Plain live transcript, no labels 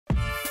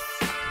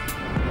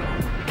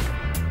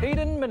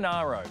Eden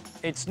Monaro.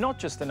 It's not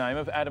just the name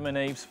of Adam and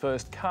Eve's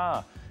first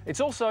car. It's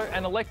also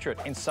an electorate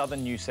in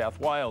southern New South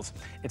Wales.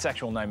 Its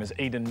actual name is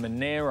Eden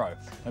Monaro.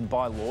 And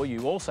by law,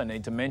 you also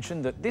need to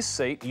mention that this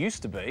seat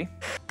used to be...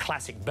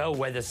 classic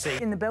bellwether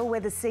seat. In the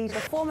bellwether seat.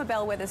 The former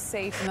bellwether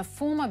seat. And the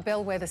former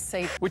bellwether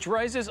seat. Which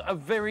raises a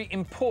very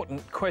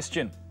important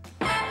question.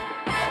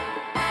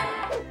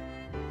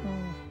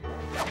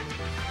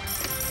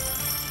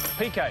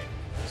 PK,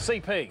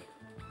 CP,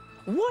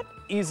 what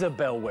is a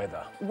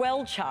bellwether?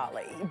 Well,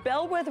 Charlie,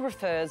 bellwether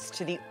refers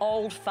to the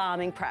old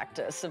farming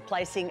practice of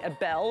placing a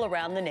bell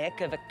around the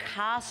neck of a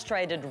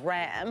castrated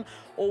ram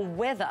or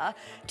wether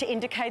to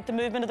indicate the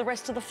movement of the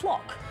rest of the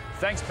flock.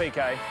 Thanks,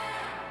 PK.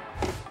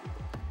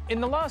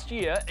 In the last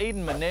year,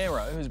 Eden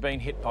Monaro has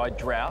been hit by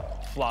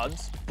drought,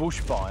 floods,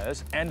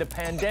 bushfires and a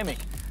pandemic.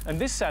 And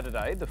this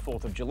Saturday, the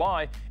 4th of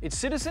July, its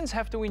citizens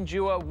have to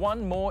endure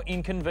one more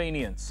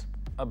inconvenience,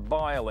 a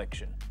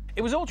by-election.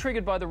 It was all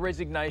triggered by the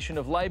resignation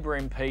of Labor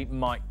MP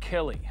Mike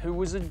Kelly, who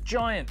was a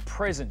giant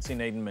presence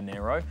in Eden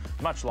Monaro,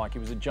 much like he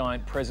was a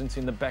giant presence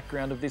in the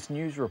background of this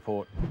news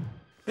report.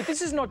 But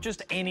this is not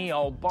just any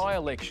old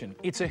by-election.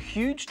 It's a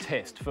huge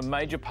test for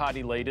major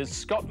party leaders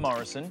Scott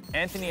Morrison,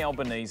 Anthony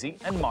Albanese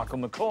and Michael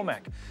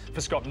McCormack. For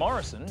Scott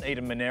Morrison,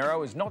 Eden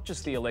Monaro is not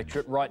just the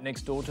electorate right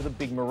next door to the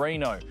Big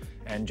Merino,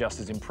 and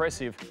just as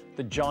impressive,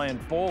 the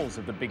giant balls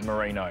of the Big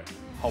Merino.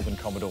 Holden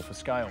Commodore for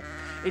scale.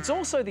 It's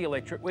also the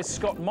electorate where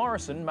Scott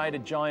Morrison made a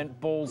giant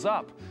balls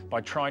up by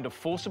trying to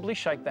forcibly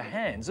shake the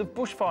hands of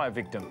bushfire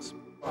victims.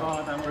 Oh,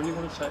 I don't really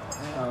want to shake the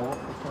hand.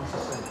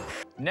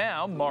 What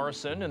Now,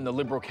 Morrison and the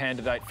Liberal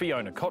candidate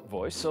Fiona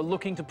Cotvoice are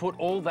looking to put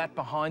all that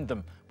behind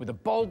them with a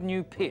bold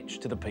new pitch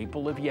to the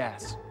people of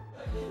Yass.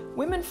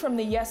 Women from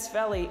the Yass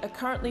Valley are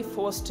currently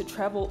forced to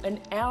travel an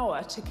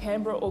hour to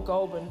Canberra or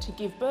Goulburn to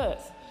give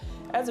birth.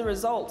 As a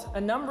result, a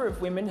number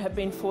of women have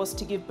been forced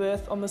to give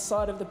birth on the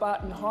side of the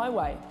Barton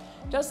Highway.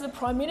 Does the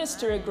Prime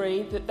Minister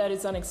agree that that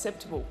is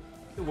unacceptable?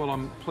 Well,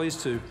 I'm pleased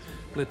to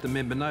let the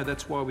member know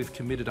that's why we've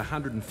committed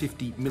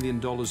 $150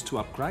 million to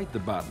upgrade the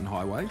Barton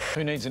Highway.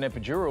 Who needs an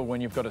epidural when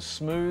you've got a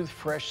smooth,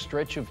 fresh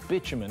stretch of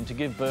bitumen to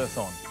give birth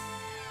on?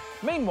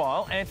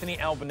 Meanwhile, Anthony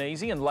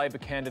Albanese and Labor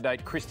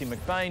candidate Christy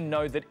McBain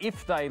know that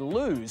if they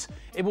lose,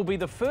 it will be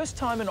the first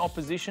time an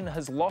opposition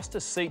has lost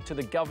a seat to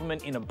the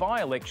government in a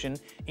by-election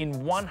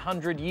in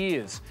 100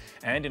 years.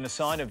 And in a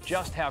sign of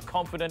just how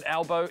confident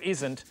Albo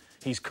isn't,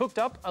 he's cooked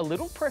up a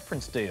little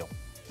preference deal.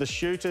 The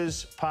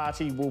Shooters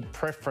Party will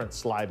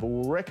preference Labor,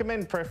 will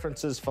recommend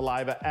preferences for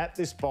Labor at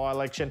this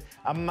by-election,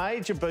 a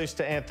major boost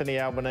to Anthony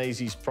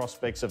Albanese's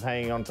prospects of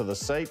hanging on to the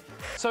seat.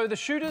 So the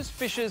shooters,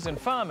 fishers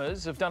and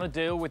farmers have done a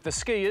deal with the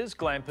skiers,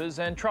 glampers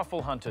and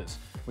truffle hunters,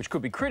 which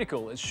could be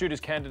critical as Shooters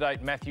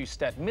candidate Matthew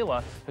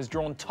Statt-Miller has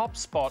drawn top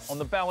spot on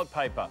the ballot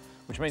paper,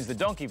 which means the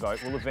donkey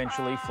vote will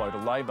eventually flow to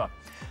Labor.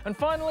 And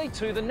finally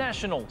to the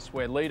Nationals,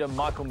 where leader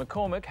Michael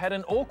McCormack had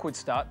an awkward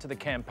start to the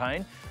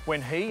campaign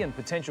when he and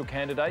potential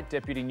candidate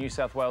Deputy New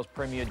South Wales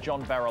Premier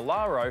John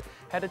Barilaro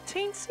had a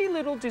teensy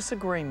little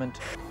disagreement.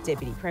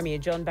 Deputy Premier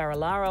John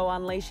Barilaro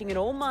unleashing an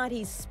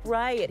almighty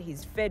spray at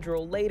his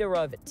federal leader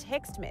over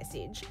text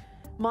message.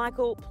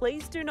 Michael,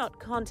 please do not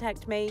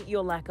contact me.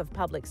 Your lack of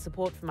public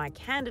support for my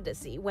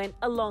candidacy went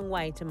a long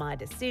way to my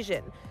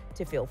decision.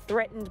 To feel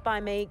threatened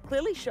by me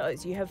clearly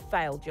shows you have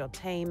failed your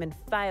team and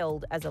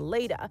failed as a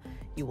leader.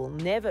 You will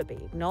never be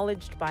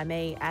acknowledged by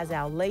me as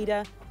our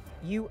leader.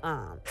 You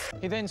aren't.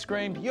 He then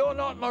screamed, "You're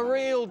not my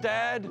real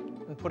dad,"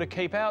 and put a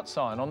keep out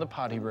sign on the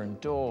party room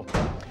door.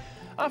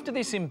 After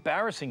this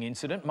embarrassing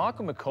incident,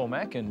 Michael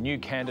McCormack and new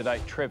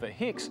candidate Trevor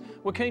Hicks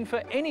were keen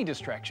for any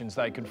distractions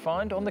they could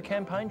find on the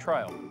campaign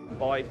trail.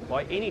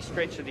 By any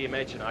stretch of the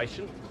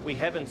imagination, we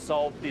haven't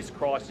solved this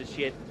crisis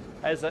yet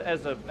as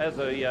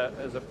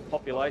a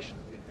population.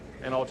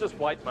 And I'll just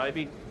wait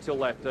maybe till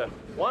that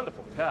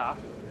wonderful car.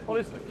 Oh,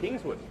 this is a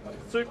Kingswood,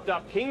 souped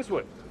up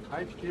Kingswood.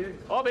 HQ.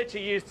 I bet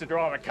you used to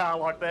drive a car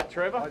like that,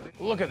 Trevor.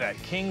 Look at that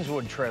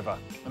Kingswood, Trevor.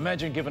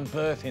 Imagine giving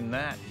birth in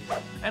that.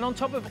 And on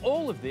top of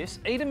all of this,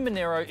 Eden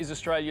Monaro is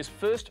Australia's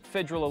first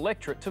federal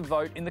electorate to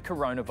vote in the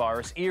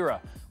coronavirus era,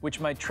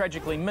 which may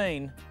tragically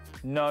mean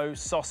no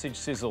sausage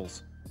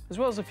sizzles, as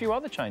well as a few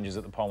other changes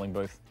at the polling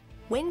booth.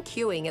 When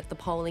queuing at the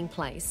polling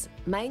place,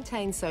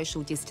 maintain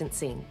social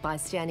distancing by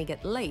standing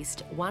at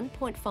least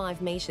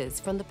 1.5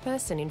 metres from the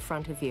person in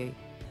front of you.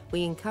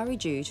 We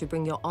encourage you to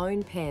bring your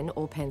own pen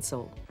or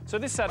pencil. So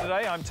this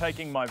Saturday, I'm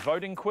taking my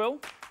voting quill,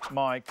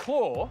 my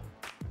claw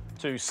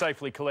to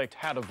safely collect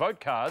how to vote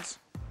cards,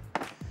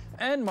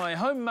 and my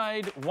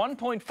homemade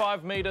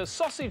 1.5 metre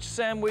sausage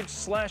sandwich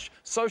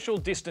 / social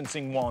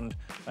distancing wand.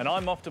 And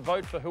I'm off to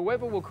vote for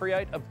whoever will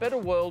create a better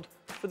world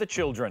for the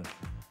children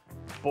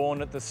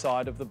born at the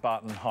side of the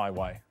Barton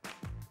Highway.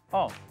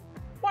 Oh,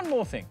 one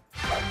more thing.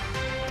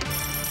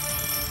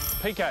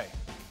 PK,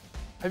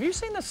 have you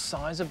seen the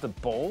size of the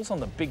balls on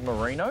the Big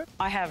Merino?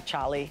 I have,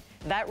 Charlie.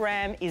 That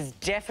ram is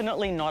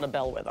definitely not a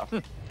bellwether.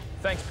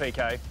 Thanks,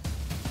 PK.